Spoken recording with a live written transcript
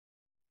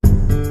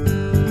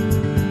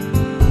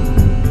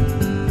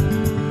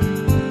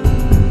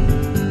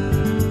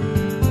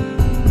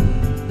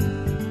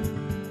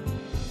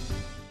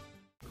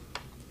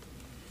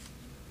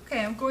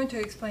to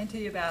explain to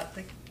you about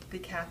the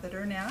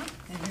catheter now,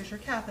 and here's your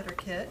catheter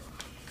kit.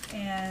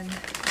 And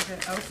we're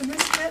going to open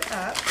this kit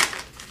up,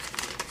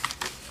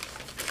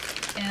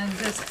 and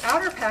this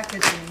outer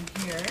packaging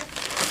here,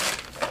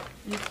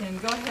 you can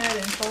go ahead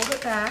and fold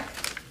it back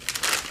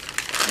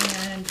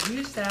and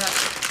use that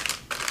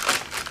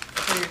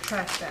for your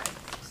trash bag.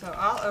 So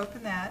I'll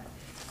open that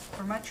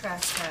for my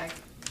trash bag.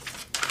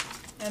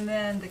 And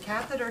then the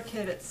catheter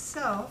kit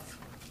itself,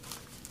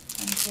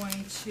 I'm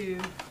going to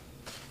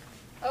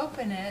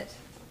open it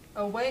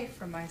away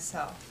from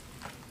myself.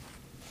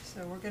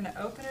 So we're going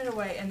to open it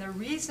away, and the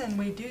reason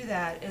we do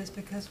that is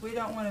because we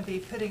don't want to be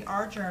putting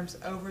our germs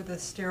over the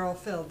sterile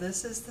field.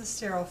 This is the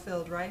sterile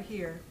field right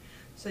here.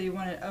 So you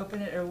want to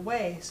open it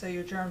away so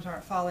your germs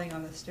aren't falling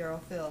on the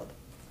sterile field.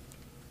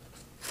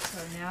 So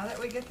now that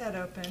we get that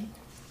open,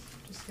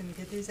 just going to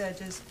get these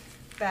edges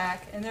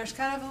back, and there's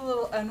kind of a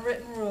little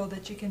unwritten rule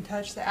that you can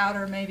touch the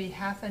outer maybe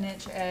 ½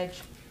 inch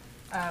edge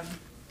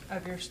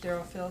of your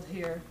sterile field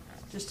here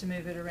just to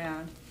move it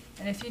around.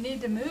 And if you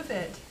need to move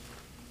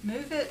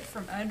it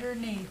from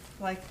underneath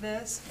like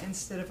this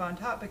instead of on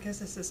top, because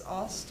this is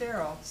all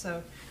sterile,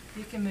 so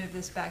you can move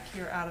this back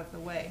here out of the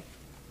way.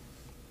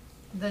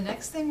 The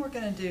next thing we're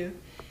going to do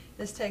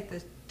is take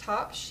the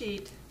top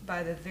sheet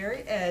by the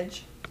very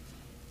edge,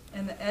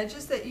 and the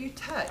edges that you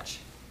touch,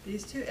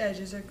 these two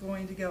edges are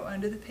going to go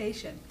under the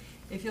patient.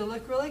 If you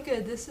look really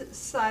good, this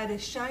side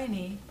is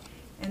shiny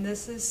and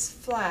this is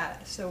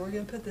flat. So we're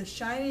going to put the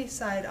shiny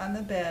side on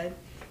the bed.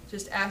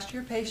 Just ask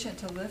your patient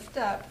to lift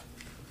up,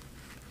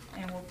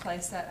 and we'll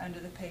place that under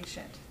the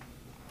patient.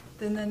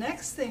 Then the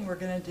next thing we're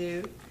going to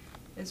do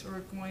is we're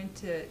going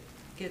to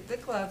get the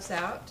gloves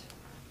out,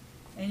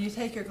 and you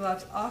take your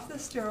gloves off the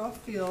sterile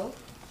field,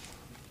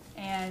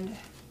 and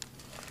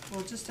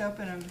we'll just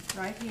open them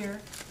right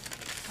here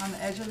on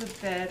the edge of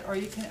the bed, or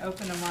you can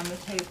open them on the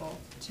table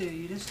too.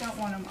 You just don't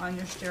want them on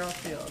your sterile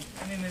field.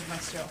 Let me move my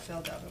sterile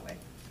field out of the way.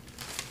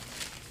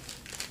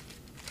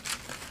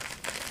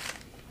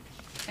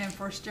 And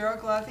for sterile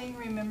gloving,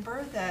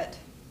 remember that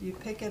you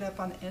pick it up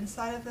on the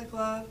inside of the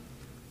glove,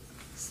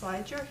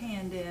 slide your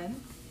hand in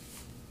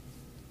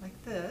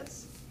like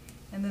this,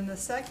 and then the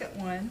second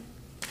one,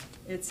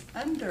 it's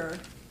under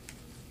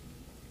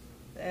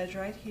the edge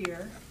right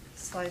here.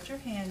 Slide your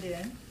hand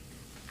in,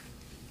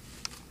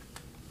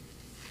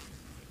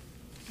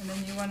 and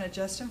then you want to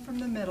adjust them from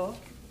the middle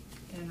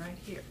and right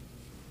here.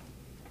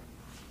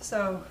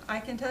 So I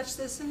can touch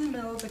this in the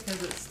middle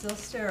because it's still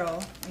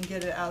sterile and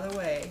get it out of the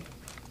way.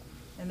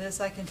 And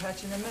this I can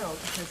touch in the middle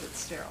because it's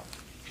sterile.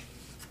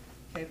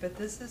 Okay, but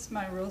this is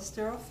my real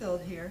sterile field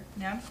here.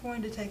 Now I'm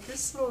going to take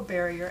this little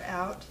barrier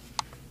out,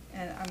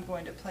 and I'm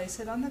going to place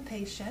it on the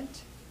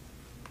patient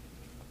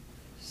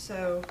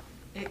so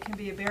it can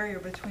be a barrier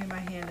between my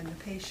hand and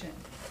the patient.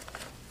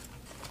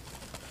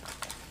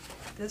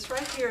 This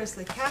right here is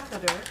the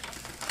catheter,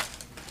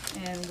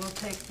 and we'll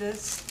take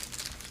this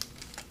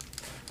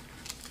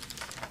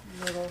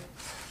little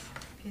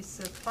piece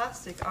of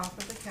plastic off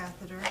of the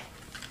catheter.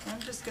 I'm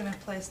just going to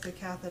place the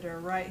catheter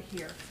right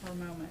here for a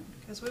moment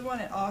because we want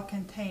it all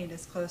contained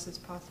as close as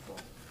possible.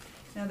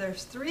 Now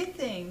there's 3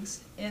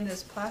 things in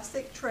this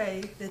plastic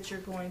tray that you're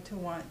going to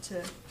want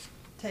to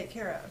take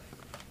care of.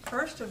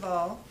 First of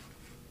all,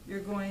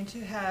 you're going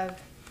to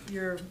have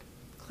your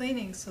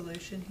cleaning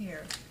solution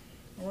here.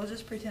 And we'll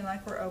just pretend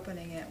like we're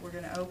opening it. We're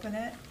going to open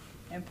it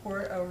and pour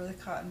it over the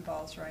cotton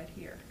balls right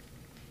here.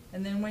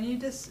 And then when you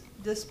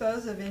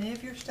dispose of any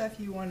of your stuff,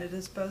 you want to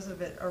dispose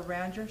of it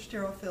around your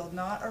sterile field,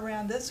 not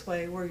around this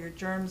way where your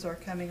germs are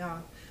coming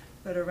off,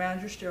 but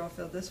around your sterile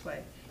field this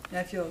way. Now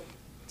if you'll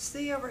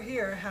see over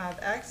here how I've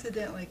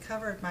accidentally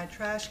covered my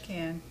trash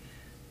can,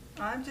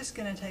 I'm just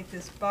going to take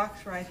this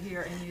box right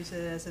here and use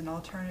it as an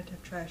alternative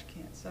trash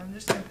can. So I'm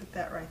just going to put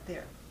that right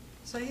there.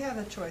 So you have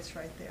a choice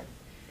right there.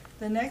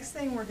 The next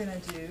thing we're going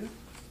to do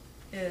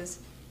is,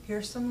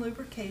 here's some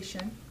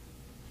lubrication,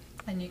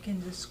 and you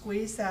can just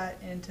squeeze that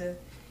into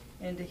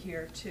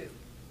here too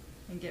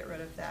and get rid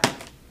of that.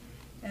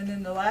 And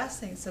then the last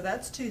thing, so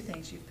that's 2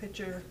 things. You put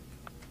your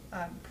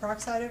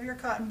peroxide of your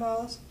cotton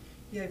balls,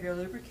 you have your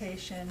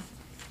lubrication,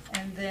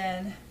 and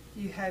then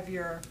you have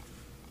your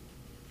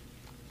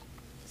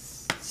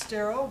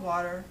sterile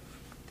water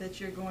that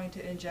you're going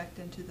to inject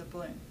into the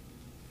balloon.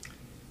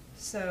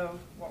 So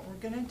what we're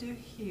going to do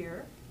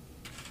here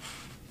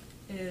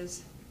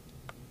is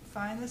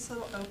find this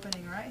little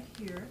opening right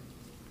here,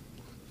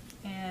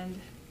 and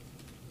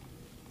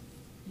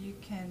you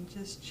can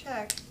just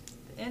check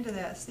the end of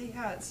that. See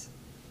how it's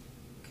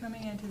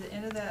coming into the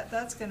end of that?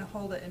 That's going to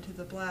hold it into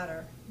the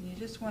bladder. You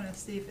just want to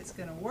see if it's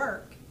going to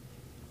work.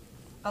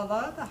 A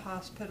lot of the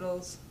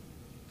hospitals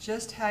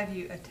just have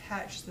you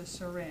attach the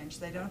syringe.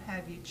 They don't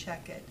have you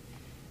check it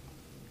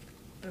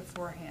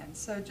beforehand.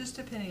 So just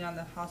depending on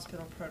the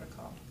hospital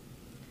protocol.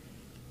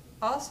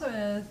 Also,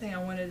 another thing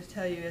I wanted to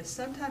tell you is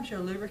sometimes your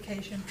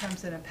lubrication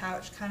comes in a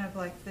pouch kind of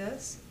like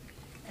this,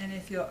 and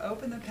if you'll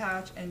open the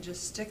pouch and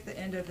just stick the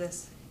end of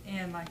this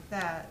in like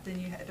that, then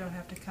you don't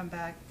have to come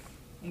back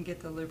and get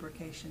the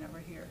lubrication over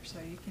here. So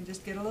you can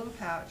just get a little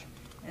pouch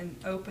and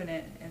open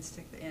it and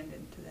stick the end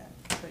into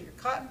that. So your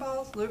cotton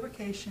balls,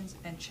 lubrications,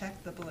 and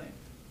check the balloon.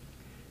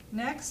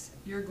 Next,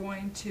 you're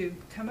going to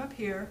come up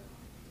here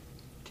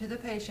to the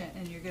patient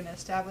and you're going to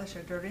establish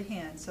a dirty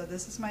hand. So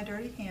this is my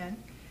dirty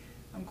hand.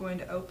 I'm going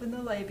to open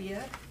the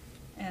labia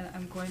and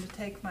I'm going to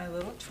take my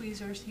little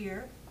tweezers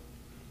here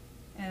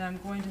and I'm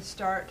going to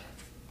start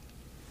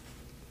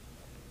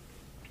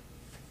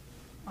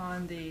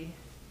on the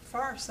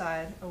far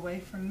side away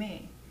from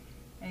me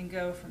and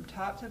go from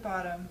top to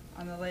bottom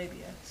on the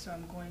labia. So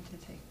I'm going to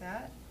take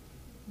that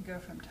and go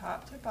from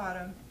top to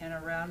bottom and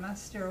around my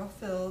sterile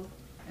field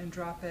and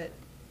drop it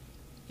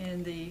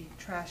in the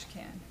trash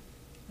can.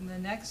 And the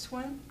next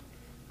one,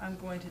 I'm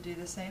going to do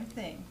the same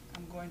thing.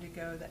 I'm going to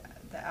go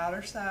the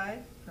outer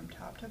side from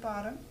top to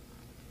bottom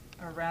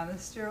around the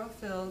sterile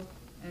field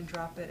and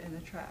drop it in the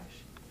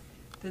trash.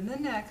 Then the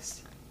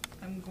next,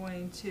 I'm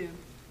going to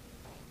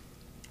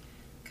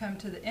come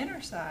to the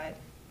inner side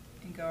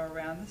and go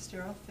around the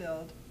sterile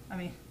field,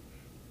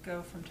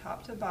 go from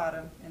top to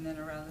bottom and then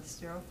around the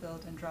sterile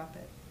field and drop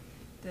it.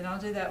 Then I'll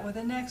do that with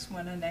the next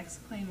one, a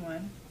next clean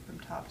one, from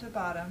top to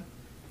bottom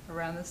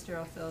around the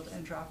sterile field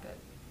and drop it.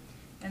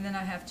 And then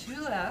I have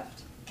two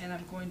left and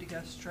I'm going to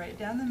go straight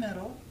down the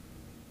middle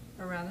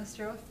around the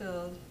sterile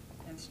field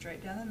and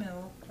straight down the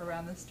middle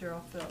around the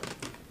sterile field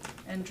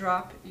and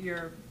drop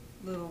your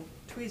little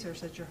tweezers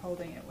that you're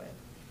holding it with.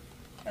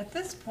 At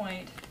this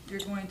point, you're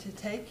going to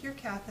take your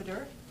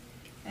catheter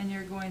and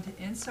you're going to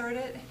insert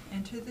it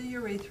into the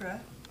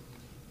urethra,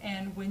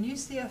 and when you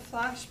see a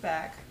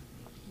flashback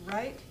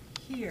right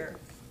here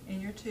in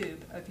your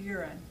tube of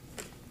urine,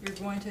 you're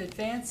going to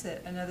advance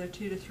it another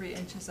 2 to 3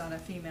 inches on a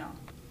female.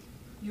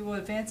 You will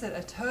advance it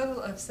a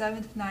total of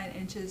 7 to 9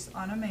 inches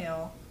on a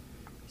male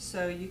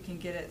so you can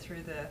get it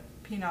through the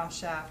penile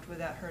shaft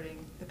without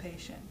hurting the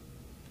patient.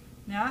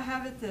 Now I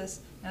have it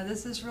now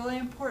this is really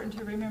important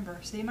to remember.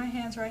 See my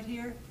hands right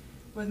here?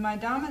 With my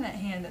dominant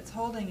hand that's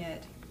holding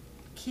it,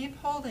 keep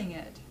holding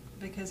it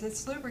because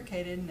it's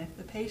lubricated, and if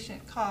the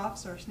patient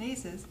coughs or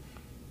sneezes,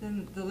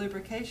 then the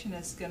lubrication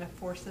is going to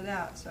force it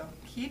out. So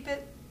keep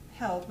it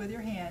held with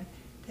your hand.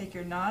 Take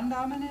your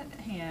non-dominant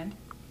hand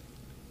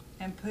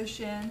and push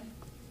in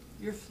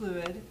your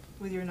fluid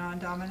with your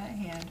non-dominant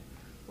hand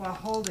while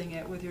holding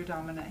it with your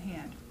dominant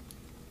hand.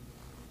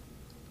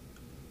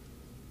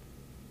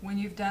 When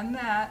you've done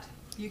that,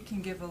 you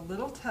can give a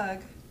little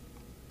tug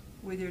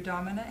with your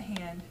dominant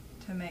hand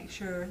to make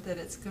sure that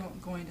it's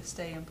going to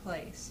stay in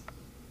place.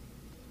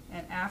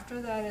 And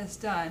after that is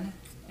done,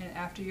 and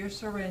after your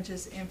syringe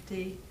is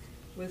empty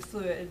with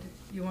fluid,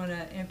 you want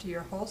to empty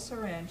your whole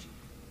syringe,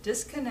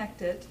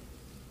 disconnect it,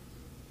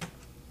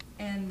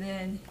 and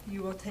then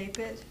you will tape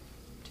it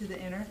to the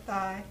inner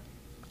thigh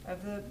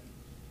of the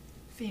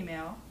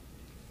female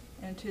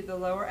and to the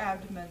lower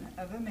abdomen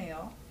of a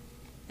male,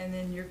 and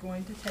then you're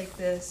going to take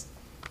this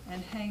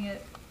and hang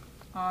it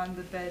on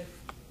the bed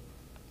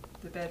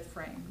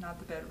frame, not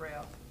the bed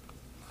rail.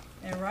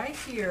 And right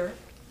here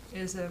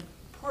is an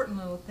important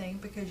little thing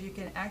because you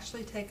can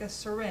actually take a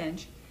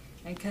syringe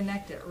and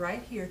connect it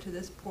right here to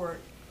this port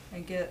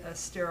and get a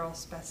sterile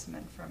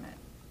specimen from it.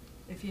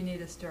 If you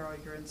need a sterile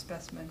urine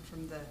specimen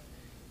from the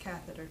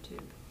catheter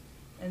tube.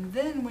 And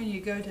then when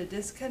you go to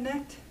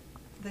disconnect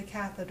the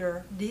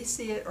catheter,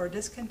 DC it or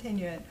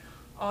discontinue it,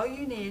 all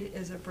you need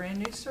is a brand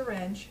new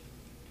syringe,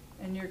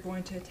 and you're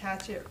going to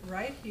attach it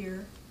right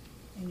here,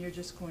 and you're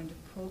just going to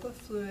pull the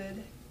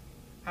fluid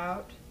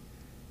out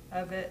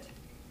of it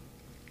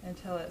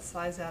until it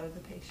slides out of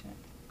the patient.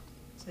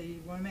 So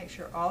you want to make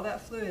sure all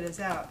that fluid is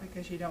out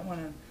because you don't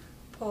want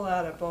to pull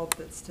out a bulb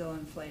that's still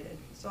inflated.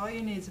 So all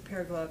you need is a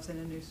pair of gloves and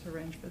a new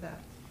syringe for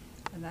that.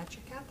 And that's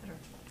your catheter.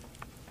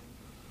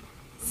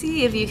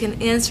 See if you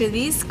can answer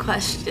these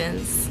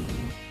questions.